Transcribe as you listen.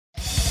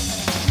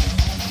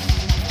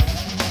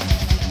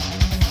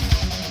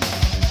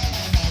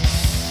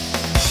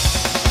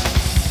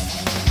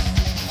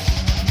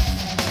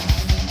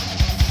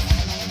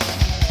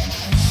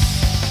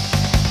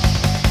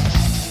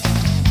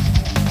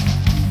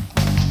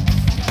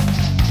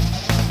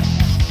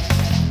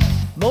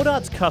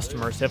MoDOT's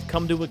customers have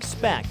come to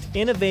expect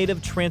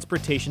innovative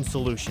transportation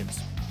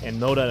solutions,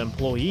 and MoDOT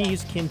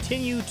employees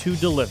continue to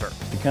deliver.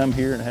 To come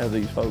here and have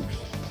these folks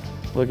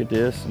look at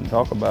this and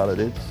talk about it,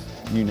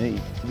 it's unique.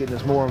 Getting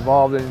us more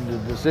involved in the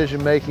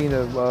decision making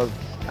of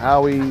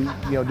how we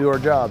do our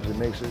jobs. It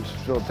makes us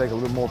feel take a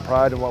little more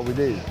pride in what we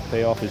do.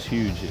 Payoff is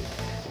huge.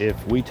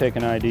 If we take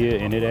an idea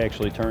and it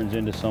actually turns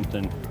into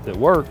something that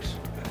works,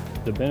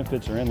 the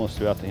benefits are endless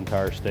throughout the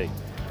entire state.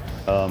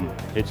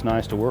 It's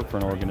nice to work for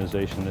an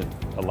organization that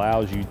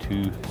allows you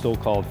to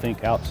so-called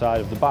think outside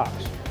of the box.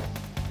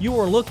 You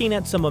are looking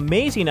at some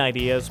amazing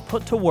ideas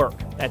put to work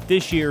at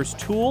this year's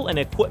Tool and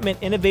Equipment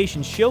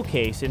Innovation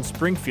Showcase in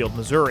Springfield,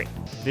 Missouri.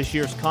 This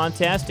year's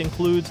contest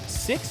includes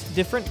 6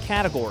 different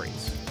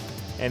categories,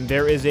 and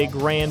there is a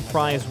grand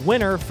prize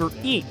winner for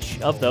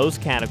each of those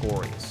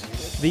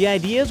categories. The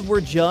ideas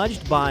were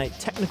judged by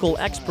technical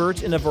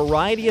experts in a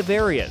variety of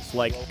areas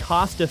like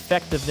cost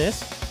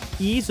effectiveness,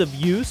 ease of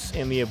use,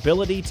 and the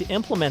ability to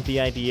implement the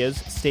ideas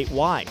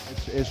statewide.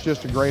 It's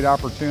just a great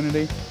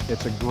opportunity.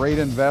 It's a great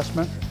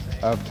investment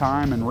of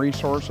time and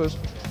resources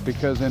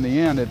because in the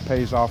end it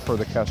pays off for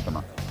the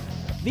customer.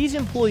 These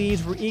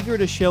employees were eager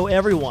to show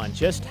everyone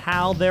just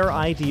how their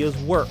ideas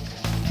work.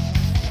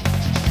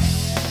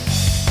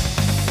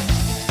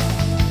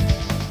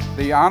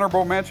 The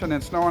honorable mention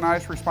in snow and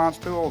ice response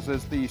tools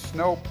is the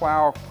snow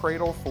plow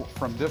cradle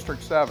from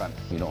District 7.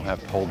 You don't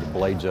have to hold the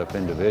blades up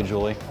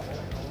individually.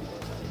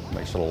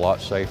 Makes it a lot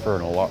safer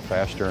and a lot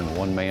faster, and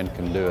one man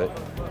can do it.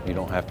 You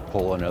don't have to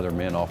pull in other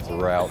men off the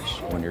routes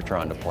when you're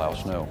trying to plow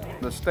snow.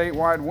 The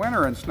statewide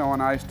winner in snow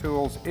and ice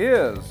tools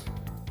is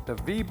the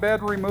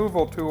V-bed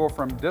removal tool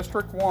from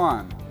District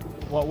 1.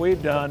 What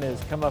we've done is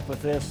come up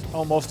with this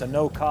almost a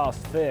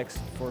no-cost fix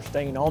for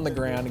staying on the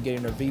ground and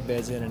getting our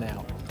V-beds in and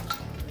out.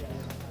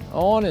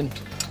 On and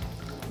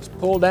just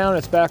pull down,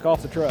 it's back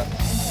off the truck.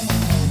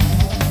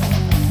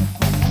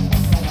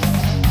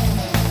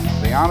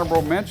 The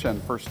honorable mention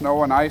for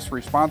snow and ice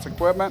response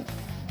equipment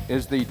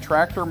is the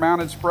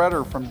tractor-mounted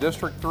spreader from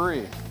District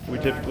 3. We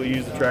typically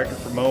use the tractor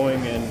for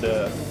mowing and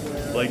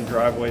lading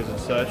driveways and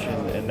such,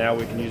 and now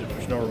we can use it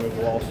for snow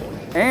removal also.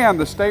 And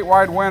the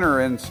statewide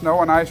winner in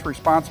snow and ice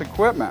response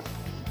equipment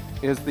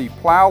is the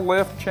plow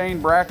lift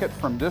chain bracket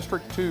from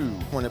District 2.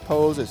 When it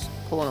pulls, it's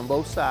pulling on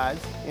both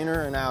sides,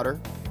 inner and outer,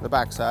 the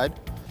back side.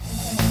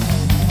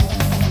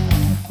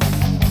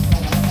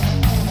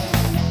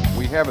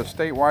 We have a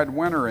statewide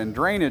winner in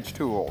drainage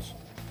tools.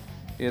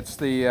 It's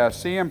the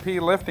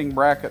CMP lifting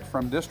bracket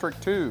from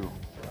District 2.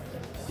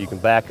 You can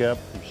back up,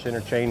 your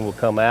center chain will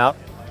come out.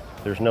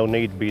 There's no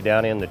need to be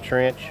down in the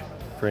trench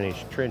for any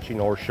trenching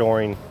or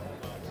shoring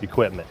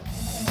equipment.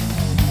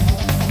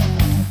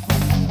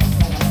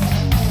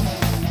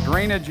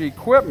 Drainage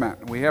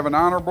equipment, we have an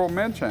honorable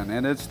mention,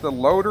 and it's the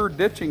loader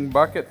ditching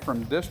bucket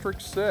from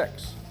District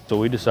 6. So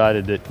we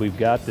decided that we've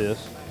got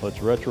this, let's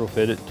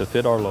retrofit it to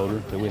fit our loader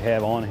that we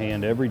have on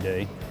hand every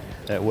day.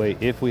 That way,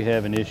 if we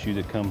have an issue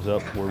that comes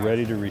up, we're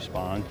ready to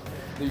respond.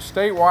 The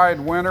statewide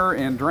winner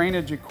in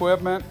drainage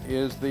equipment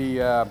is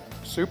the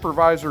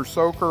supervisor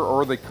soaker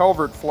or the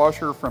culvert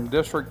flusher from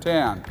District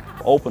 10.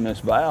 Open this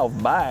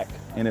valve back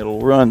and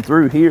it'll run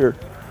through here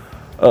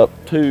up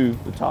to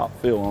the top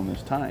fill on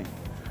this tank.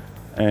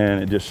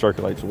 And it just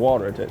circulates the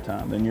water at that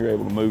time. Then you're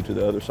able to move to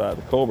the other side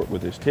of the culvert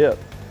with this tip.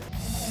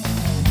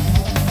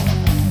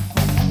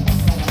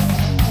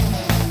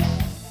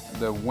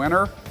 The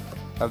winner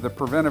of the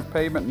preventive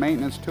pavement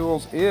maintenance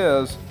tools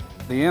is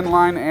the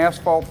inline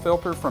asphalt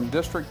filter from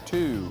District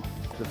 2.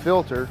 The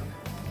filter,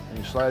 and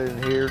you slide it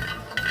in here,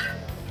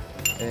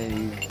 and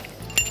you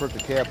put the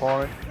cap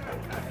on it,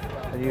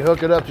 and you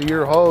hook it up to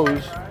your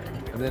hose,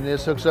 and then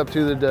this hooks up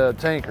to the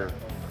tanker.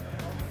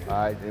 All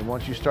right, and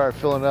once you start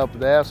filling up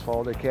with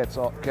asphalt, it catches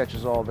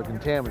all the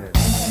contaminants.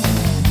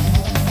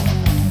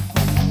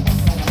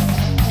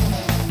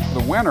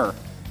 The winner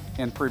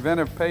in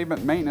preventive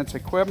pavement maintenance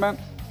equipment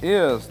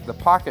is the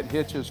pocket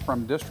hitches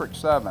from District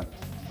 7.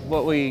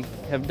 What we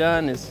have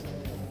done is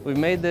we've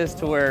made this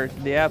to where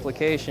the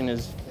application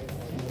is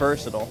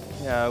versatile.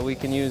 We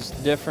can use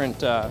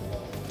different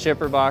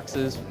chipper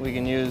boxes. We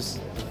can use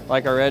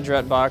like our edge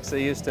rut box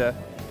they used to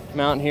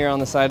mount here on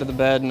the side of the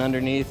bed and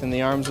underneath, and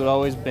the arms would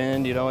always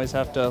bend. You'd always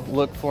have to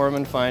look for them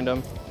and find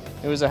them.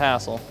 It was a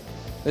hassle.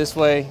 This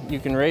way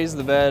you can raise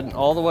the bed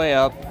all the way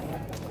up.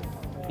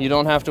 You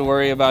don't have to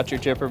worry about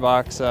your chipper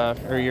box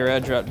or your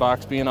edge rut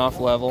box being off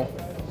level.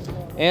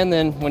 And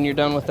then when you're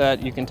done with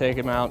that, you can take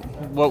them out.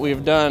 What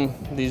we've done,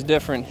 these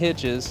different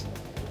hitches,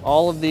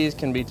 all of these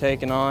can be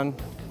taken on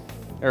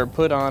or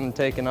put on and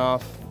taken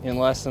off in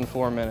less than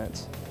 4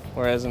 minutes.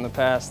 Whereas in the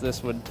past,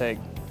 this would take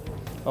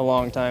a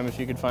long time if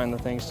you could find the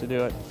things to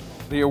do it.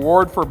 The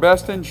award for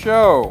Best in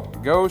Show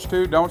goes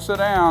to, don't sit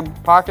down,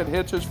 pocket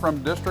hitches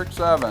from District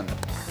 7.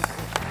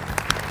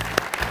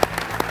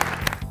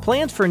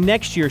 Plans for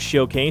next year's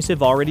showcase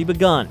have already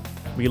begun.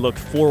 We look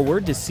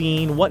forward to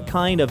seeing what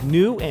kind of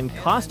new and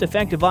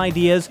cost-effective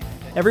ideas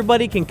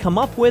everybody can come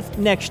up with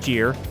next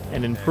year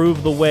and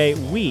improve the way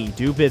we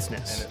do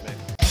business.